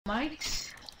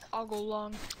mics? I'll go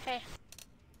long. Hey.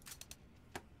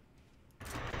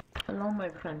 Hello, my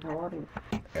friend. How are you?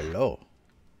 Hello.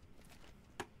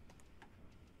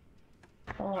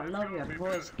 Oh, I love your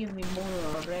voice. Give me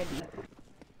more already.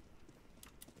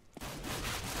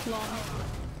 Long.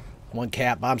 One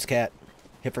cat, bomb's cat.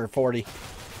 Hit for 40.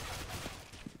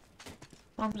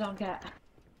 Bombs on cat.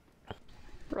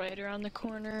 Right around the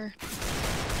corner.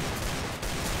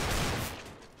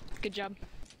 Good job.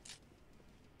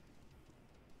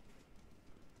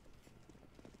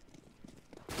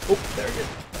 Oh, there it is.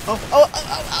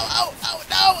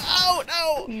 Oh,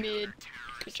 no. Mid.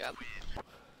 Good job.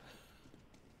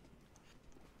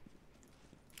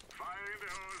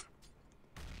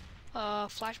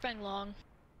 Flashbang long.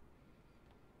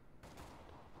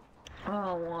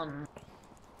 Oh, one.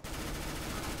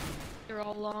 They're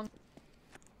all long.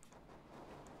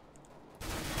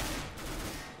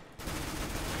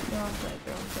 You're on site,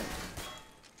 you're on site.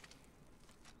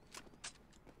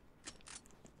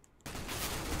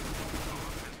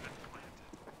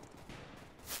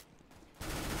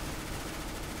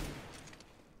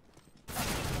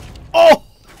 Oh!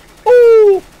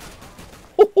 Ooh!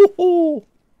 Ooh!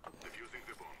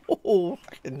 Oh,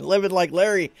 fucking living like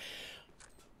Larry.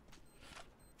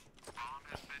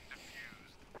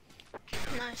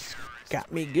 Nice.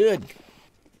 Got me good.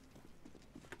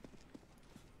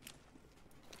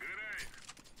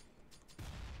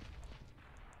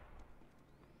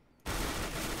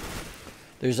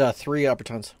 There's 3 upper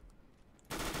tons.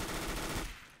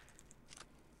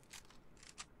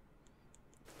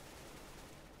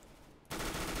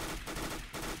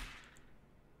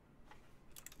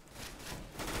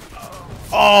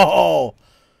 Oh!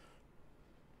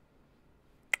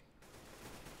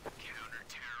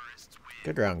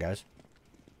 Good round, guys.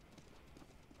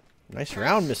 Nice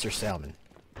round, Mr. Salmon.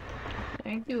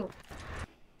 Thank you.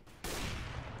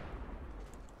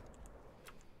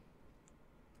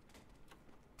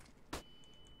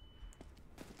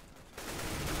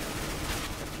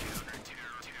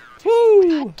 Woo!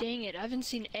 God dang it, I haven't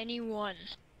seen anyone.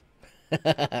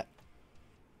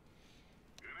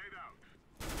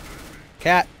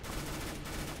 Cat.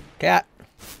 Cat.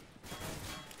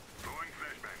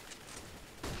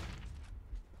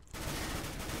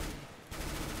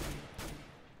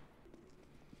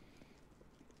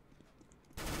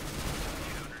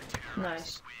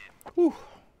 Nice. Whew.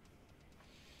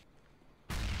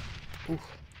 Ooh.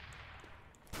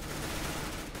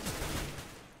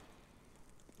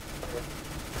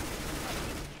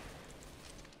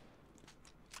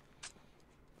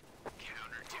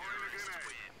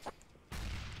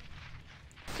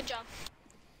 Good job.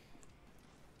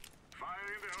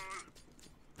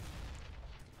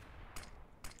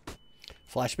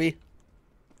 Flash B.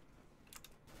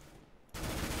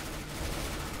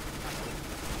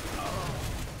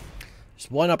 There's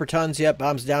 1 upper tons. Yep,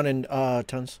 bombs down in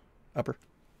tons. Upper.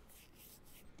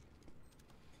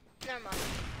 Never mind.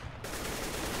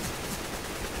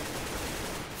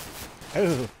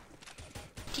 Oh.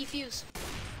 Defuse.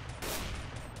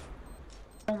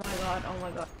 Oh my god, oh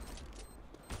my god.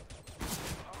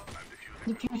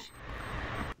 Defuse.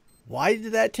 Why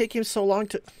did that take him so long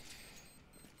to...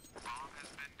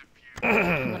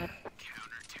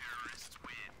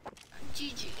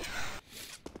 GG.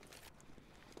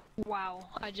 Wow,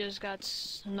 I just got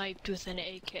sniped with an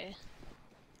AK.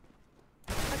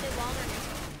 Are they long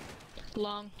or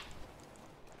long?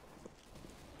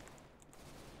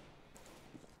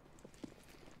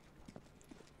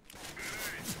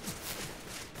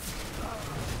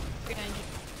 Behind you.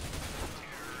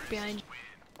 Behind you.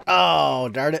 Oh,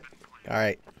 darn it.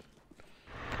 Alright.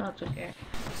 That's okay.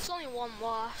 It's only one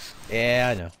loss.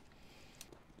 Yeah, I know.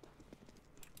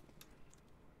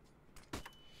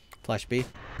 Flash B.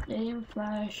 Aim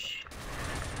flash.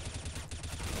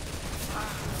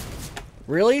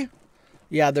 Really?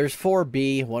 Yeah, there's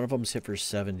 4B. One of them's hit for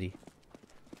 70.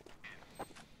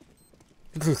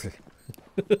 Good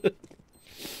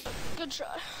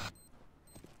try.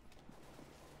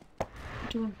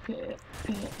 Doing good.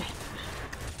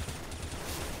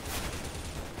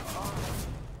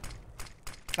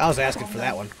 I was asking for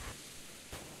that one.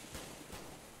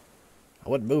 I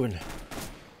wasn't moving.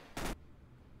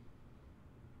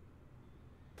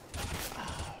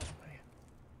 Oh, man.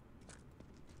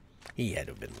 He had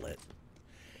to have been lit.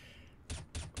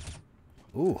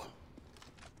 Ooh.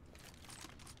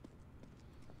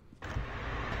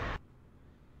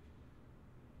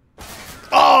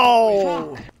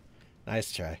 Oh!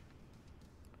 Nice try.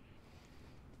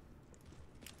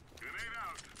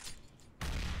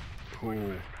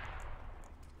 Ooh.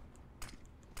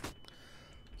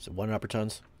 So 1 upper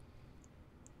tons.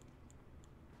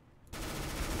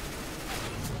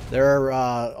 There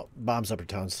are bombs upper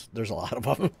towns. There's a lot of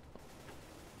them.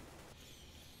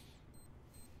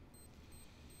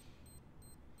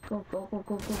 Go, go, go,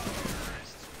 go, go, go.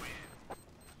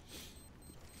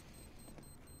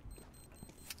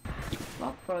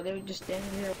 Fuck, bro, they were just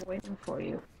standing there waiting for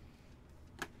you.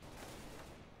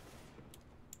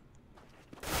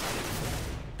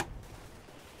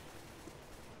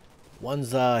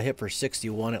 One's hit for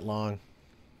 61 at long.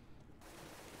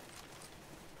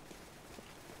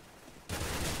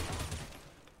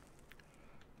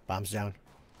 Bombs down.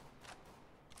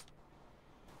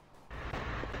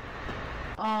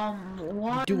 One.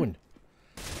 What are you doing?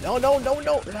 No, no, no,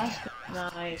 no. That's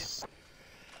nice.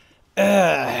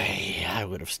 Yeah, I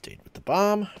would have stayed with the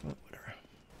bomb, but whatever.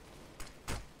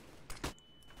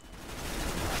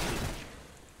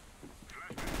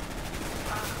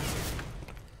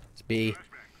 It's B.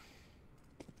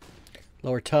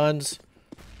 Lower tons,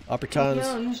 upper tons.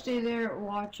 No, you stay there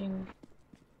watching.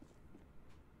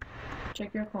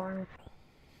 Check your corner.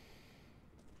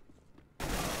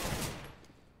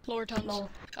 Lower tons. Low.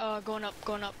 Going up,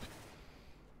 going up.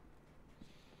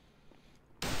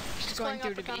 She's going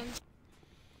through to B.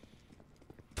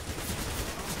 That's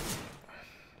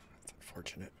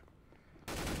unfortunate.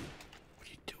 What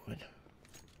are you doing?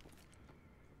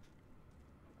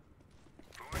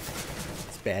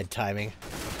 It's bad timing.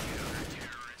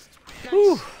 Nice.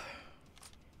 Whew.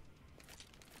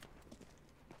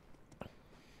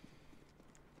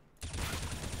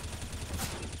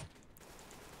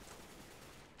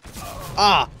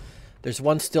 Ah! There's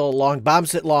one still long.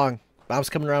 Bomb's at long. Bomb's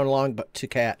coming around long, but to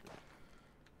cat.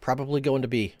 Probably going to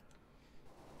B.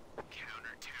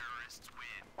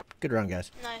 Good round, guys.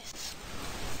 Nice.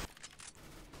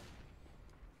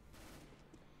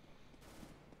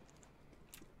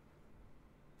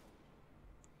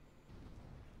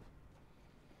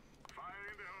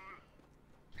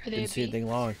 Are they Didn't see anything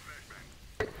long.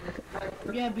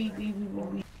 Yeah, B, B, B, B,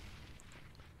 B.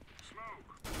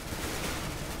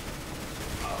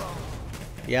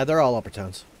 Yeah, they're all upper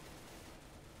tones.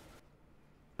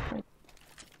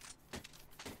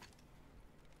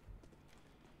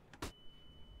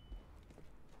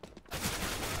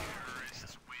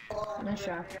 Nice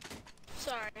shot.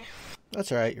 Sorry.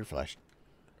 That's alright, you're flashed.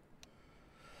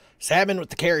 Salmon with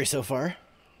the carry so far.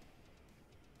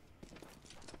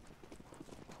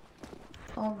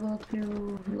 I'll go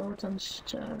to Lowton's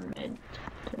mid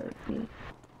to B.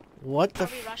 What the Are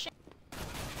we rushing?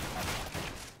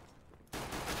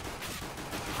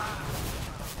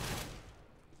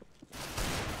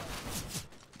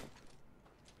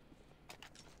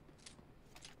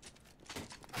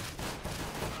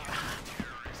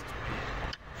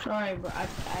 Sorry, but I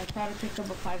tried to pick up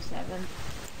a 5-7.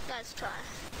 Nice try.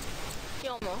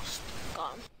 You almost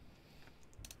got him.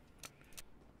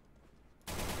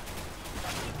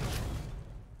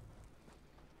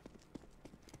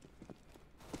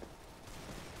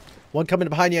 One coming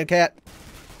behind you, cat.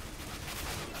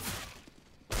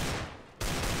 I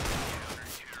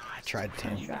tried to.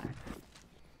 Nice shot.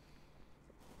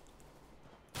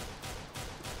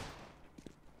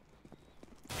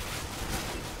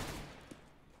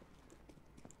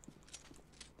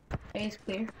 A is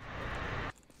clear.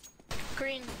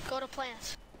 Green, go to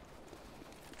plants.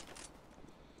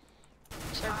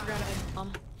 Sorry, forgot I had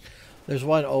bomb. There's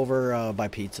one over by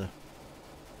pizza.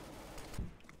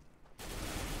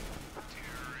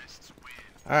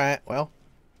 Alright, well.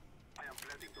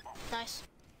 Nice.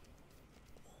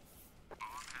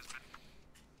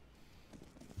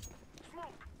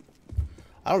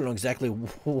 I don't know exactly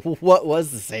what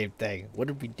was the same thing. What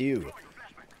did we do?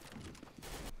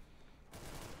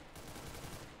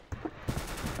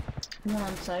 One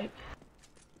on site.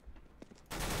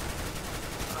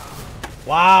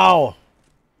 Wow!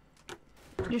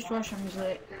 Just rush him, he's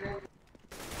late.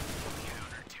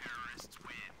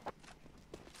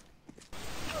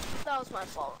 That was my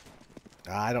fault.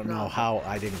 I don't know how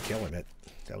I didn't kill him.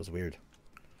 That was weird.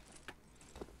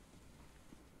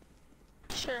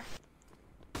 Sure.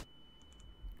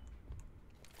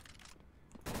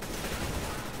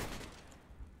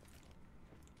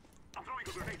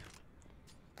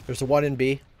 There's a one in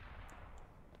B.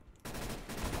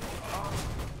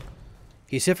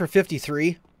 He's hit for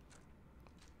 53.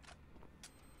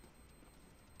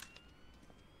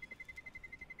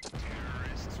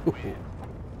 Ooh.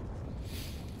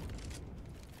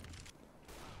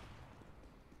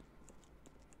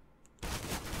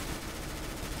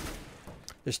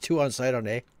 There's two on site on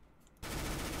A.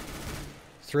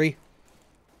 3.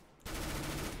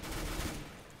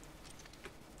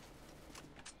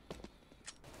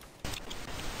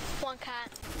 One cat.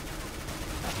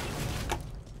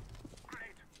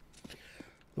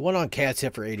 The one on Cat's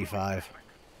hit for 85.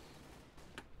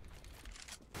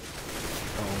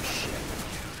 Oh,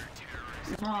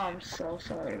 shit. Oh, I'm so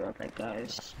sorry about that,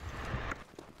 guys.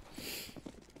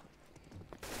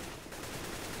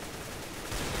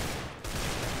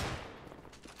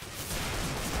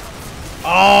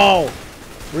 Oh!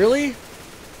 Really?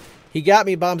 He got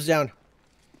me. Bombs down.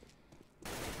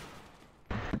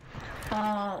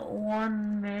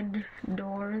 One mid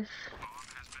doors.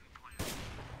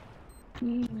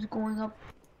 He's going up.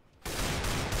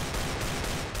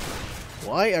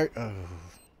 Why are...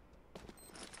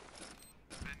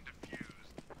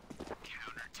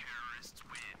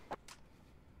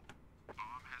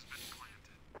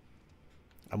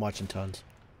 I'm watching tons.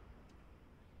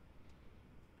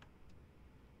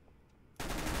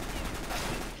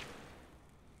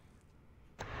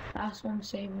 Last one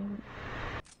saving.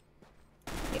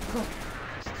 Yeah, go.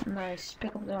 Nice.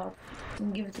 Pick up the up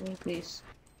and give it to me, please.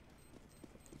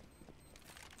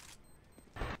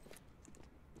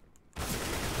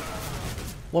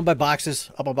 One by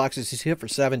boxes. Up on boxes. He's hit for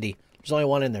 70. There's only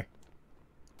one in there.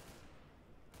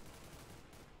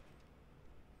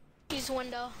 He's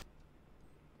window.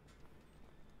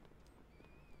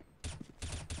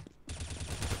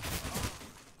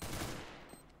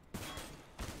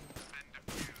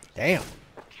 Damn.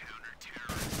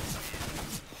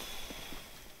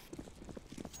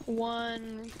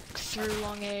 One through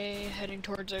long A, heading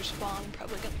towards their spawn.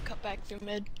 Probably gonna cut back through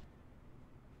mid.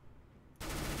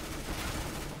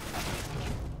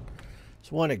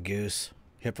 There's one at Goose.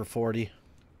 Hit for 40.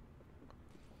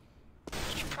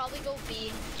 Should probably go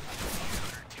B.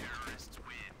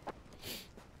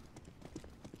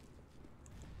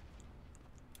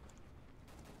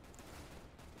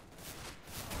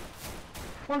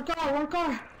 One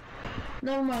car!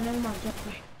 Never mind, don't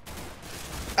worry.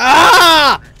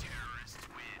 Ah!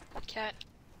 Cat.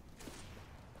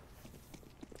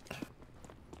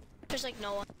 There's like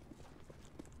no one.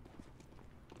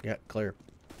 Yeah, clear.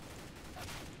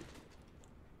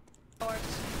 Doors.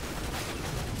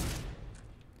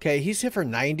 Okay, he's hit for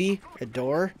 90 at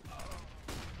door.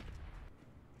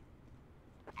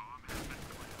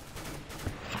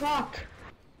 Fuck!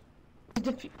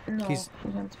 No. He's-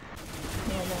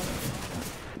 Yeah,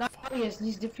 no. Oh, yes,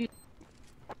 he's defused.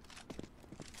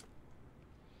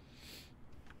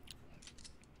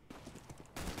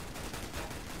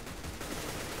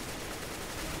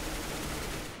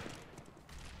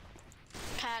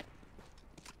 Cat.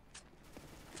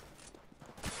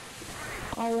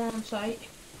 All on site.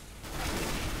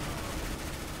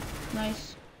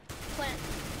 Nice. Plant.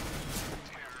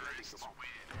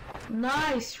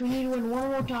 Nice! We need to win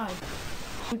one more time.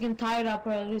 We can tie it up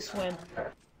or at least win.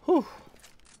 Whew.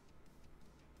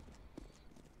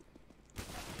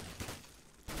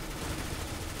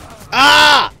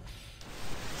 Ah!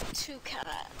 2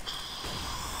 cat.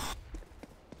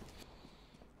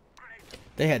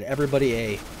 They had everybody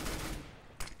A.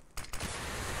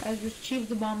 I just achieved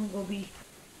the bomb and go B.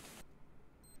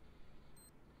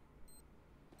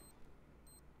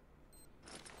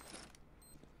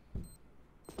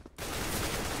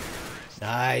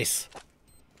 Nice.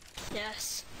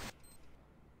 Yes.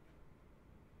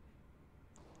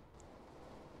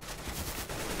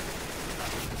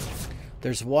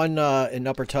 There's one in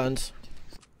upper tons.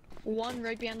 One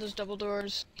right behind those double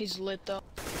doors. He's lit though.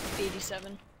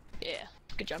 87. Yeah.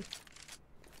 Good job.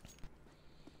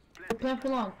 Plan for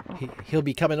long. Oh. He'll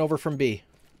be coming over from B.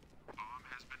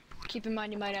 Keep in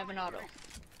mind you might have an auto.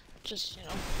 Just, you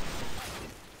know.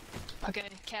 Okay,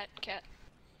 cat.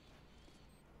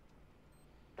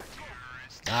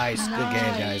 Nice. Good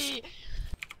game, guys.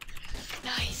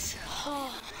 Nice.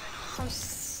 Oh, I'm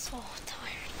so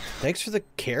tired. Thanks for the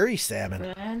carry,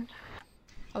 Salmon. Man.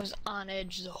 I was on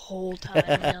edge the whole time,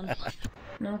 man.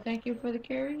 No, thank you for the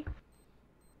carry.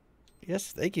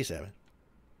 Yes, thank you, Salmon.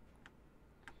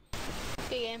 Good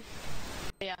game.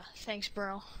 Yeah, thanks,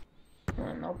 bro.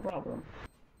 No problem.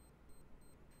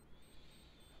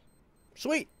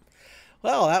 Sweet.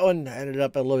 Well, that one ended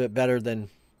up a little bit better than...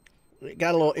 It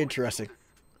got a little interesting.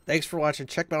 Thanks for watching.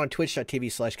 Check me out on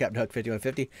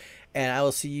twitch.tv/CaptainHook5150. And I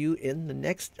will see you in the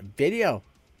next video.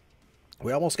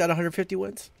 We almost got 150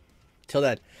 wins. Till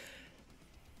then,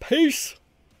 peace.